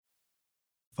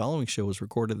following show was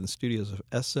recorded in the studios of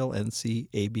SLNC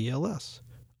ABLS,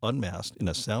 unmasked in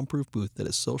a soundproof booth that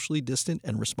is socially distant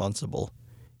and responsible.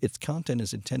 Its content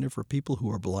is intended for people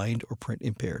who are blind or print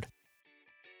impaired.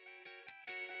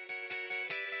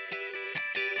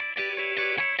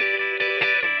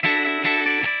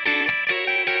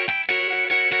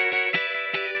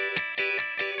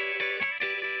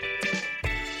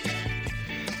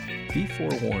 Be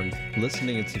forewarned,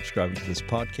 listening and subscribing to this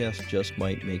podcast just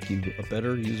might make you a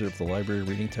better user of the library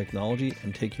reading technology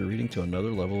and take your reading to another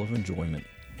level of enjoyment.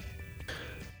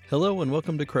 Hello and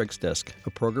welcome to Craig's Desk, a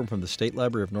program from the State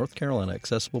Library of North Carolina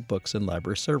Accessible Books and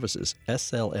Library Services,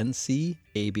 SLNC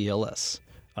ABLS.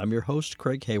 I'm your host,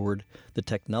 Craig Hayward, the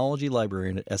Technology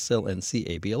Librarian at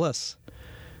SLNC ABLS.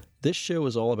 This show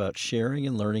is all about sharing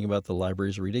and learning about the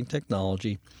library's reading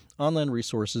technology, online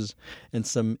resources, and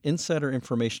some insider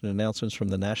information announcements from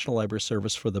the National Library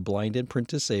Service for the Blind and Print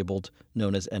Disabled,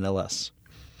 known as NLS.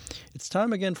 It's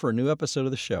time again for a new episode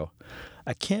of the show.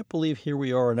 I can't believe here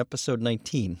we are on episode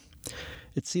 19.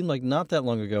 It seemed like not that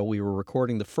long ago we were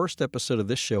recording the first episode of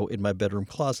this show in my bedroom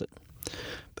closet.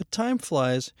 But time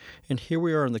flies, and here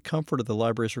we are in the comfort of the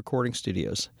library's recording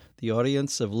studios. The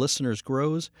audience of listeners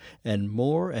grows, and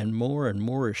more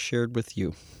is shared with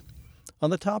you. On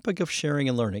the topic of sharing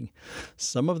and learning,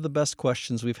 some of the best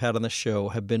questions we've had on the show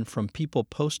have been from people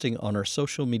posting on our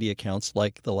social media accounts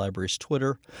like the library's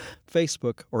Twitter,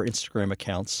 Facebook, or Instagram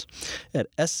accounts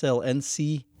at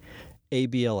SLNC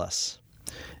ABLS,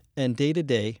 and day to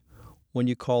day when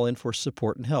you call in for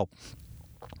support and help.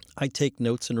 I take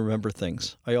notes and remember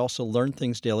things. I also learn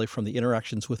things daily from the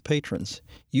interactions with patrons.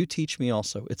 You teach me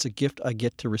also. It's a gift I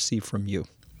get to receive from you.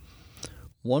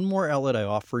 One more outlet I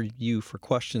offer you for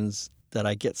questions that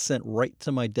I get sent right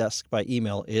to my desk by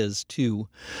email is to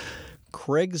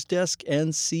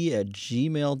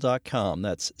craigsdesknc@gmail.com.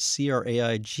 That's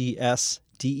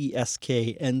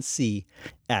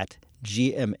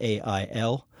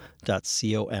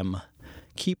craigsdesknc@gmail.com.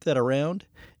 Keep that around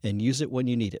and use it when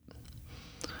you need it.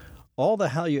 All the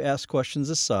how you ask questions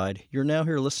aside, you're now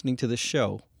here listening to this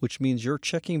show, which means you're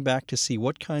checking back to see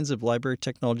what kinds of library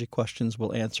technology questions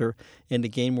we'll answer and to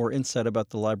gain more insight about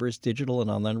the library's digital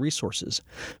and online resources.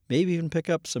 Maybe even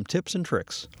pick up some tips and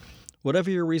tricks.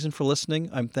 Whatever your reason for listening,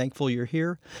 I'm thankful you're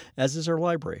here, as is our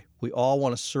library. We all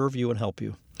want to serve you and help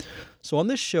you. So on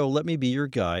this show, let me be your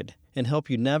guide and help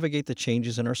you navigate the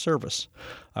changes in our service.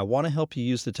 I want to help you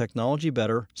use the technology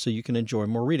better so you can enjoy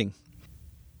more reading.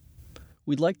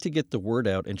 We'd like to get the word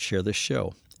out and share this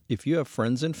show. If you have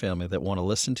friends and family that want to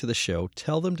listen to the show,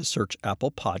 tell them to search Apple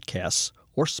Podcasts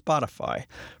or Spotify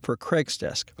for Craig's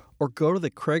Desk, or go to the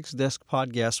Craig's Desk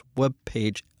Podcast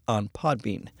webpage on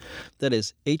Podbean. That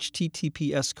is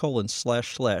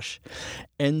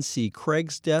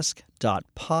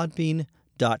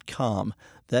https://ncraigsdesk.podbean.com.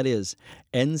 That is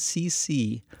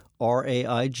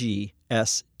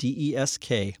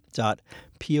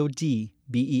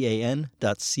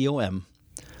nckraigsdesk.podbean.com.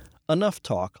 Enough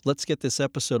talk. Let's get this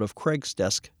episode of Craig's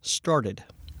Desk started.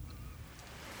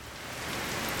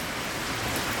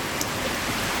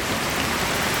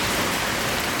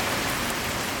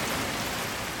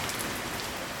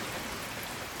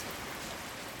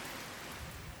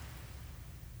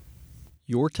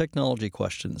 Your technology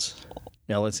questions.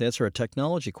 Now let's answer a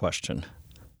technology question.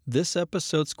 This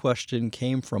episode's question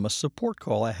came from a support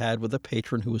call I had with a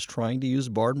patron who was trying to use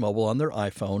Bard Mobile on their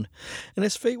iPhone, and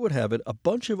as fate would have it, a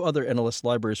bunch of other NLS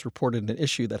libraries reported an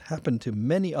issue that happened to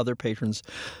many other patrons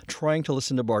trying to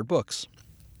listen to Bard books.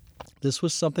 This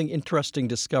was something interesting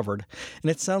discovered,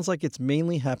 and it sounds like it's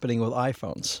mainly happening with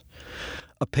iPhones.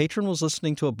 A patron was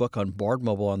listening to a book on Bard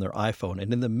Mobile on their iPhone,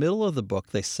 and in the middle of the book,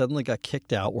 they suddenly got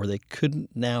kicked out where they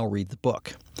couldn't now read the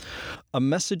book. A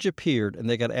message appeared, and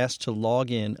they got asked to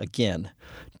log in again,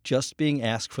 just being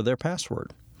asked for their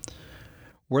password.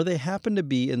 Where they happened to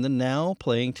be in the Now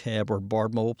Playing tab or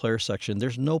Bard Mobile Player section,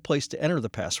 there's no place to enter the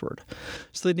password.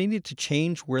 So they needed to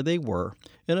change where they were,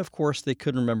 and of course they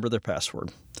couldn't remember their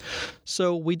password.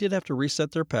 So we did have to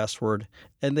reset their password,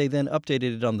 and they then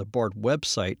updated it on the Bard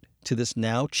website to this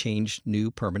now changed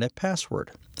new permanent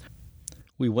password.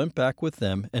 We went back with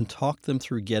them and talked them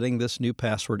through getting this new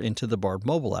password into the Bard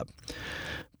mobile app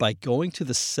by going to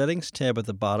the Settings tab at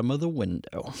the bottom of the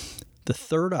window, the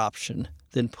third option,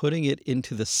 then putting it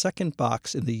into the second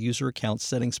box in the user account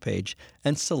settings page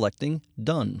and selecting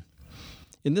Done.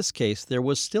 In this case, there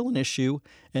was still an issue,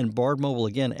 and Bard Mobile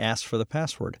again asked for the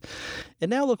password. It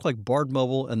now looked like Bard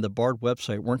Mobile and the Bard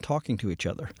website weren't talking to each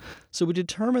other, so we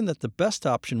determined that the best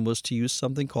option was to use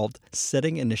something called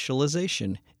setting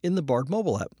initialization in the Bard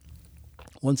Mobile app.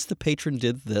 Once the patron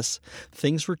did this,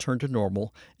 things returned to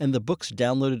normal, and the books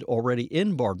downloaded already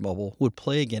in Bard Mobile would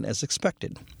play again as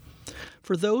expected.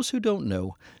 For those who don't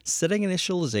know, setting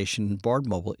initialization in Bard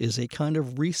Mobile is a kind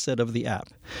of reset of the app.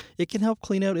 It can help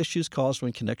clean out issues caused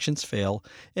when connections fail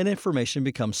and information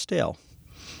becomes stale.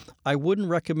 I wouldn't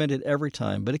recommend it every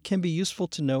time, but it can be useful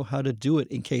to know how to do it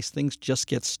in case things just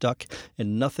get stuck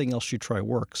and nothing else you try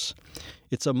works.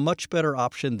 It's a much better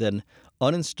option than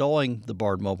uninstalling the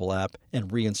Bard Mobile app and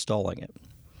reinstalling it.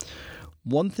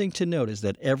 One thing to note is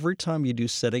that every time you do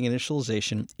setting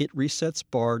initialization, it resets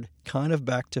Bard kind of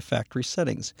back to factory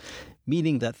settings,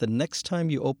 meaning that the next time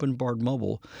you open Bard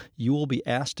Mobile, you will be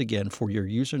asked again for your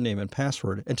username and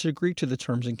password and to agree to the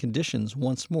terms and conditions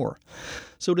once more.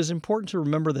 So it is important to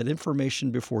remember that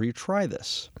information before you try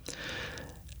this.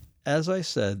 As I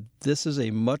said, this is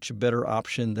a much better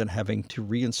option than having to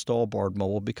reinstall Bard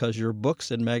Mobile because your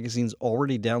books and magazines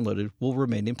already downloaded will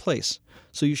remain in place,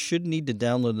 so you shouldn't need to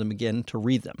download them again to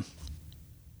read them.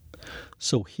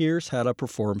 So here's how to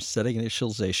perform setting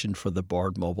initialization for the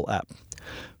Bard Mobile app.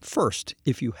 First,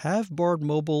 if you have Bard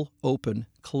Mobile open,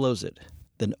 close it.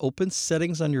 Then open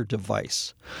Settings on your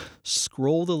device.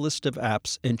 Scroll the list of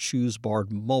apps and choose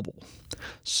Bard Mobile.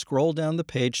 Scroll down the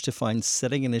page to find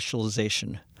Setting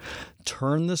Initialization.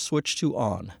 Turn the switch to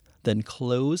On, then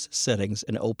close Settings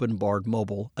and open Bard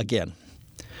Mobile again.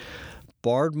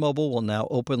 Bard Mobile will now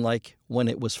open like when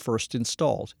it was first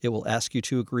installed. It will ask you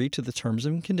to agree to the terms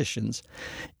and conditions.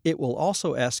 It will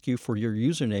also ask you for your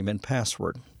username and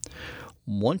password.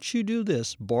 Once you do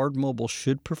this, Bard Mobile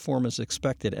should perform as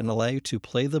expected and allow you to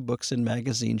play the books and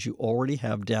magazines you already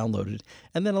have downloaded,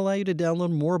 and then allow you to download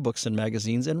more books and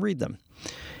magazines and read them.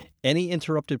 Any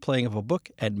interrupted playing of a book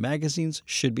and magazines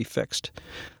should be fixed.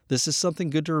 This is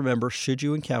something good to remember should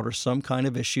you encounter some kind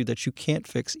of issue that you can't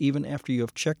fix even after you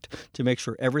have checked to make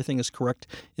sure everything is correct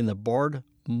in the Bard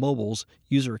Mobile's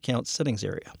user account settings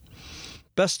area.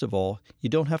 Best of all, you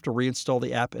don't have to reinstall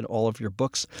the app, and all of your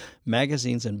books,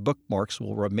 magazines, and bookmarks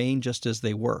will remain just as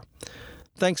they were.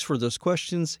 Thanks for those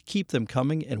questions. Keep them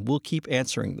coming, and we'll keep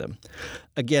answering them.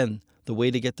 Again, the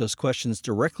way to get those questions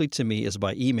directly to me is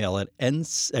by email at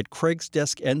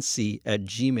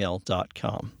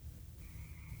craigsdesknc@gmail.com.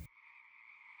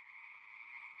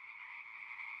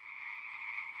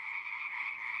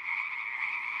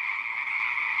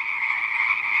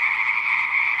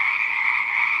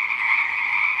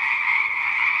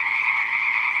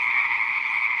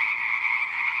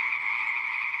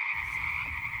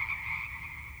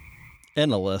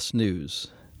 NLS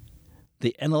News.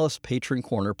 The NLS Patron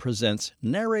Corner presents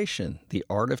Narration, the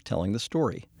Art of Telling the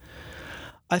Story.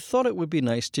 I thought it would be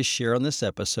nice to share on this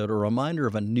episode a reminder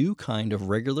of a new kind of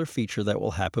regular feature that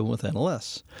will happen with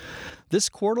NLS. This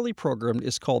quarterly program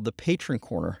is called the Patron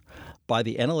Corner by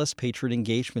the NLS Patron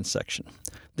Engagement section.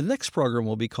 The next program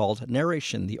will be called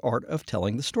Narration, the Art of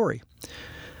Telling the Story.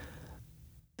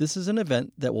 This is an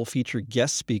event that will feature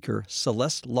guest speaker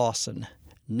Celeste Lawson,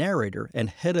 narrator and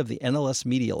head of the NLS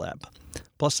Media Lab,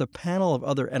 plus a panel of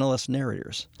other NLS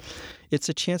narrators. It's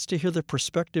a chance to hear the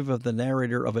perspective of the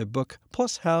narrator of a book,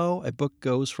 plus how a book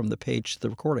goes from the page to the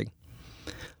recording.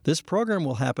 This program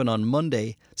will happen on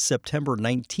Monday, September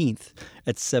 19th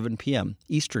at 7 p.m.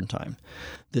 Eastern Time.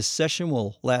 This session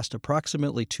will last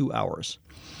approximately 2 hours.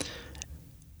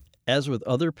 As with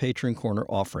other Patron Corner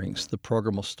offerings, the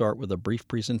program will start with a brief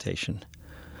presentation.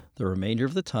 The remainder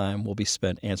of the time will be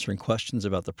spent answering questions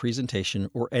about the presentation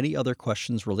or any other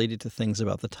questions related to things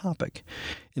about the topic.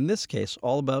 In this case,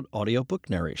 all about audiobook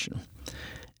narration.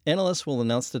 NLS will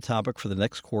announce the topic for the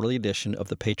next quarterly edition of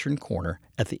the Patron Corner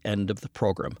at the end of the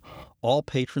program. All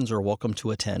patrons are welcome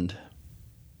to attend.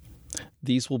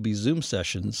 These will be Zoom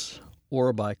sessions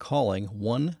or by calling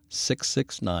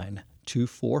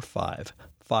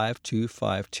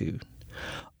 1-669-245-5252.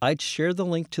 I'd share the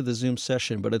link to the Zoom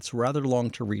session, but it's rather long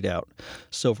to read out.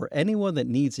 So for anyone that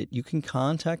needs it, you can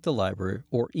contact the library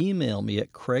or email me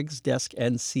at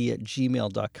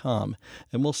craigsdesknc@gmail.com,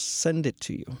 and we'll send it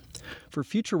to you. For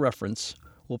future reference,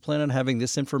 we'll plan on having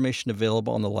this information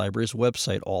available on the library's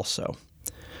website also.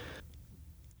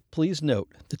 Please note,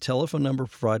 the telephone number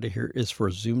provided here is for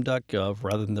zoom.gov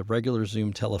rather than the regular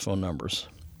Zoom telephone numbers.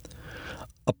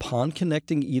 Upon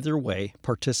connecting either way,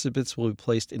 participants will be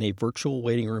placed in a virtual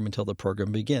waiting room until the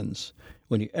program begins.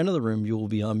 When you enter the room, you will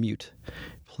be on mute.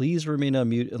 Please remain on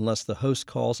mute unless the host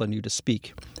calls on you to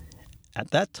speak.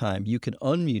 At that time, you can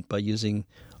unmute by using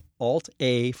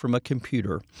Alt-A from a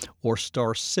computer or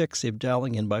 *6 if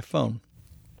dialing in by phone.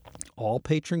 All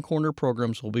Patron Corner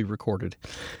programs will be recorded.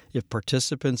 If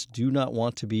participants do not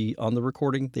want to be on the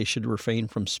recording, they should refrain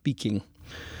from speaking.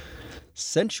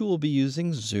 Since you will be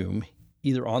using Zoom,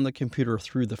 either on the computer or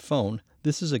through the phone,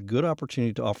 this is a good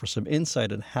opportunity to offer some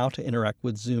insight on how to interact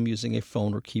with Zoom using a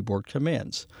phone or keyboard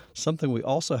commands. Something we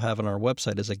also have on our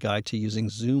website is a guide to using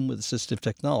Zoom with assistive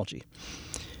technology.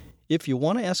 If you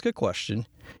want to ask a question,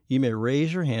 you may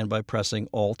raise your hand by pressing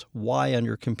Alt-Y on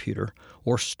your computer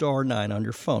or *9 on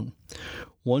your phone.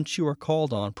 Once you are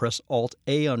called on, press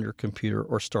Alt-A on your computer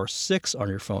or *6 on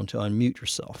your phone to unmute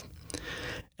yourself.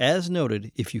 As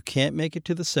noted, if you can't make it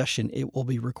to the session, it will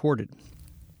be recorded.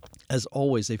 As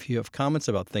always, if you have comments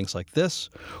about things like this,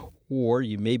 or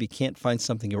you maybe can't find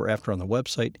something you were after on the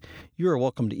website, you are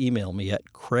welcome to email me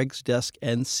at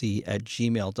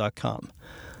craigsdesknc@gmail.com.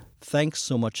 Thanks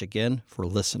so much again for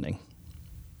listening.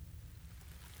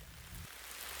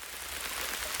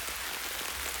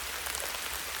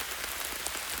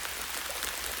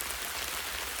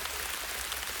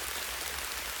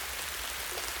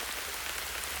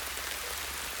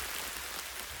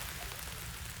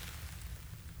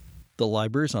 The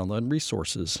library's online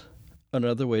resources,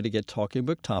 another way to get Talking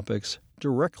Book topics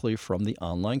directly from the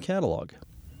online catalog.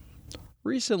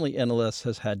 Recently, NLS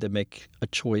has had to make a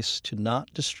choice to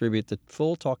not distribute the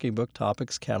full Talking Book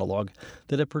Topics catalog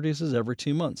that it produces every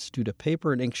 2 months due to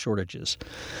paper and ink shortages.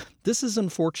 This is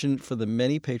unfortunate for the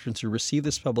many patrons who receive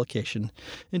this publication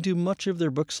and do much of their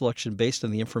book selection based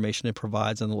on the information it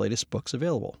provides on the latest books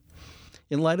available.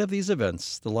 In light of these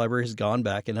events, the library has gone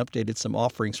back and updated some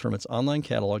offerings from its online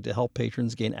catalog to help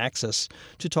patrons gain access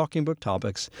to Talking Book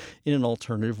Topics in an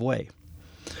alternative way.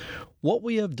 What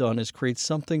we have done is create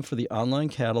something for the online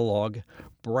catalog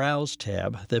Browse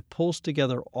tab that pulls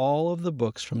together all of the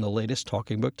books from the latest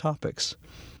Talking Book Topics.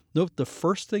 Note the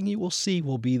first thing you will see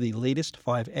will be the latest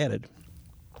 5 added.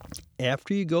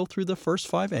 After you go through the first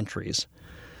 5 entries,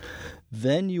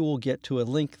 then you will get to a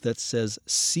link that says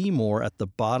See More at the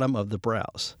bottom of the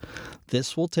browse.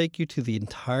 This will take you to the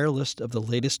entire list of the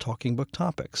latest Talking Book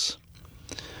Topics.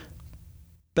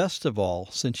 Best of all,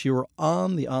 since you are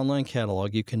on the online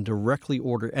catalog, you can directly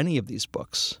order any of these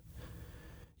books.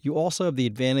 You also have the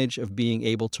advantage of being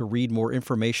able to read more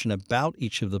information about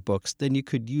each of the books than you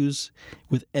could use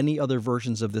with any other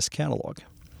versions of this catalog.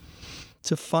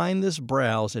 To find this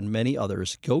browse and many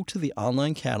others, go to the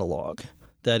online catalog.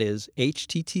 That is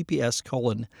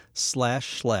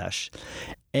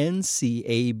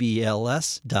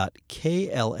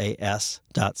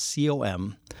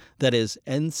https://ncabls.klas.com. That is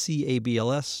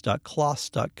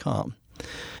ncabls.clos.com.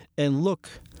 And look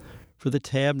for the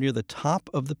tab near the top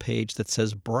of the page that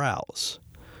says Browse.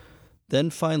 Then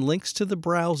find links to the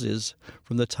browses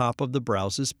from the top of the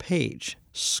Browses page.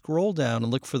 Scroll down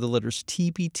and look for the letters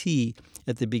TBT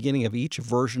at the beginning of each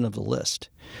version of the list.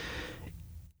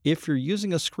 If you're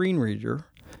using a screen reader,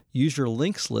 use your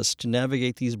links list to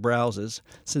navigate these browses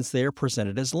since they are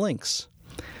presented as links.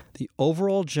 The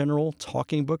overall general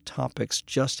Talking Book Topics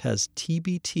just has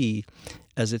TBT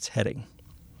as its heading.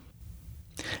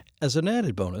 As an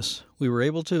added bonus, we were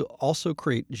able to also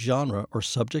create genre or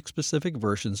subject-specific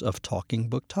versions of Talking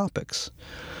Book Topics.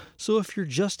 So if you're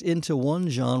just into one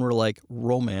genre like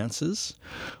romances,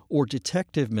 or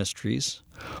detective mysteries,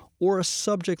 or a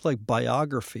subject like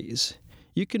biographies,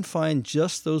 you can find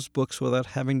just those books without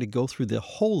having to go through the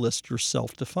whole list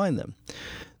yourself to find them.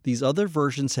 These other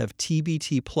versions have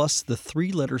TBT plus the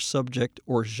 3-letter subject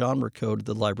or genre code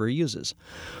the library uses.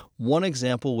 One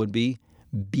example would be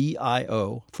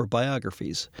BIO for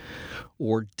biographies,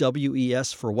 or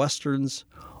WES for westerns,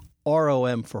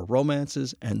 ROM for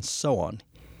romances, and so on.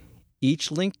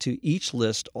 Each link to each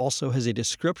list also has a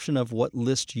description of what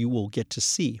list you will get to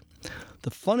see. The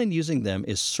fun in using them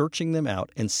is searching them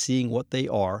out and seeing what they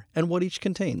are and what each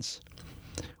contains.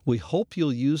 We hope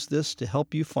you'll use this to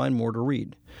help you find more to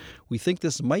read. We think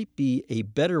this might be a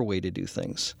better way to do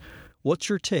things. What's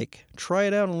your take? Try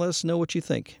it out and let us know what you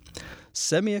think.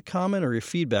 Send me a comment or your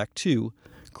feedback to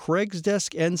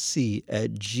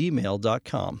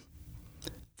craigsdesknc@gmail.com.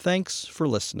 Thanks for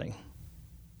listening.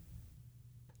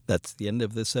 That's the end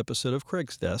of this episode of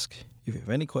Craig's Desk. If you have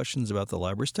any questions about the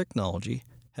library's technology,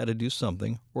 how to do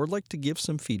something, or would like to give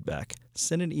some feedback,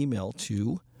 send an email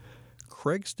to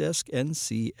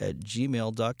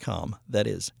craigsdesknc@gmail.com. That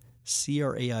is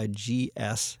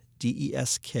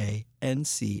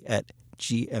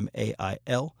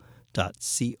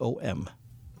craigsdesknc@gmail.com.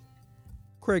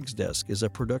 Craig's Desk is a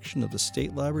production of the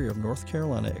State Library of North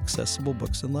Carolina Accessible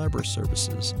Books and Library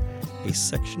Services, a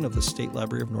section of the State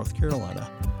Library of North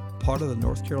Carolina, part of the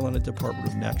North Carolina Department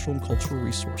of Natural and Cultural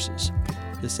Resources.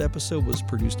 This episode was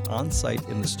produced on-site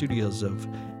in the studios of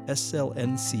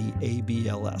SLNC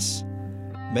ABLS.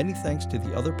 Many thanks to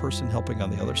the other person helping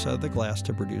on the other side of the glass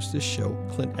to produce this show,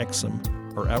 Clint Exum,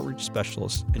 our outreach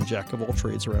specialist and jack of all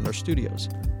trades around our studios.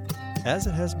 As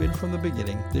it has been from the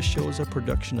beginning, this show is a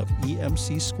production of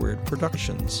EMC Squared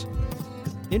Productions.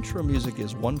 Intro music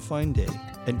is One Fine Day,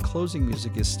 and closing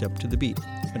music is Step to the Beat,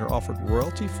 and are offered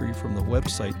royalty-free from the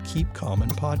website Keep Common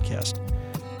Podcast.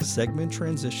 Segment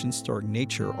transitions starring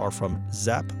nature are from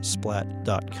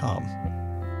zapsplat.com.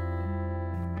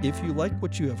 If you like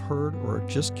what you have heard or are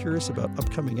just curious about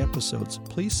upcoming episodes,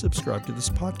 please subscribe to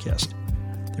this podcast.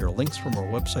 There are links from our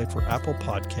website for Apple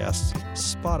Podcasts,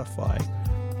 Spotify,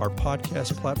 our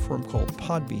podcast platform called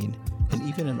Podbean, and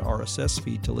even an RSS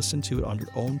feed to listen to it on your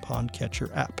own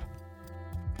Podcatcher app.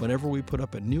 Whenever we put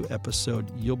up a new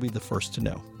episode, you'll be the first to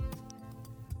know.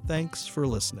 Thanks for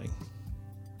listening.